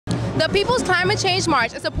The People's Climate Change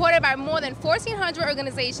March is supported by more than 1,400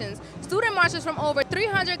 organizations. Student marchers from over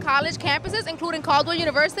 300 college campuses, including Caldwell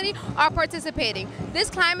University, are participating. This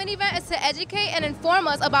climate event is to educate and inform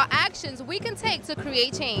us about actions we can take to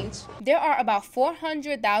create change. There are about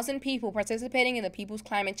 400,000 people participating in the People's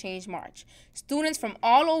Climate Change March. Students from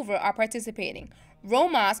all over are participating.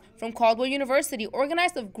 Romas from Caldwell University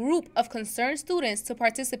organized a group of concerned students to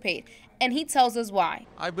participate, and he tells us why.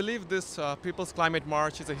 I believe this People's Climate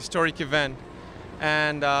March is a historic event,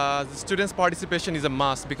 and the students' participation is a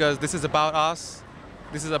must because this is about us,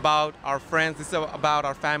 this is about our friends, this is about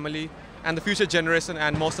our family and the future generation,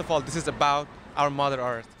 and most of all, this is about our Mother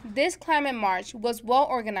Earth. This climate march was well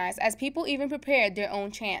organized as people even prepared their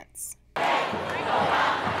own chants.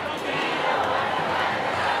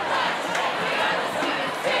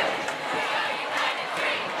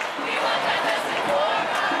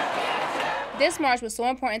 This march was so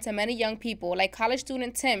important to many young people, like college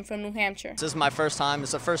student Tim from New Hampshire. This is my first time.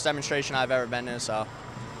 It's the first demonstration I've ever been to, so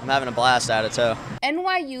I'm having a blast at it too.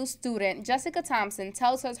 NYU student Jessica Thompson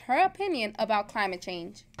tells us her opinion about climate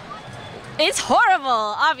change. It's horrible,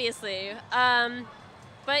 obviously.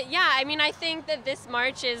 But yeah, I mean, I think that this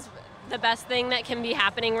march is the best thing that can be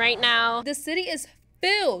happening right now. The city is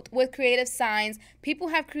filled with creative signs people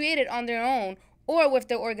have created on their own or with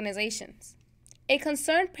their organizations. A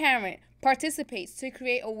concerned parent participates to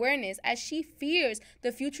create awareness as she fears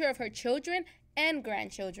the future of her children and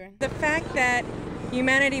grandchildren. The fact that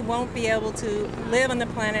humanity won't be able to live on the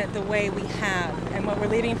planet the way we have, and what we're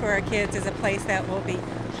leaving for our kids is a place that will be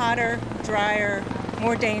hotter, drier,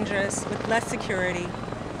 more dangerous, with less security,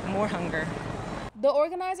 more hunger. The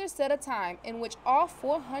organizers set a time in which all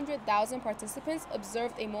 400,000 participants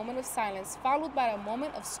observed a moment of silence, followed by a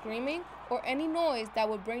moment of screaming or any noise that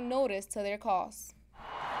would bring notice to their cause.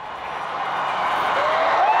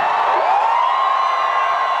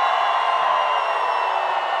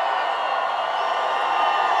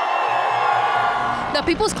 The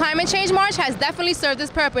People's Climate Change March has definitely served its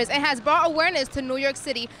purpose and has brought awareness to New York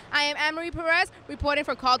City. I am Ann Marie Perez, reporting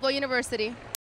for Caldwell University.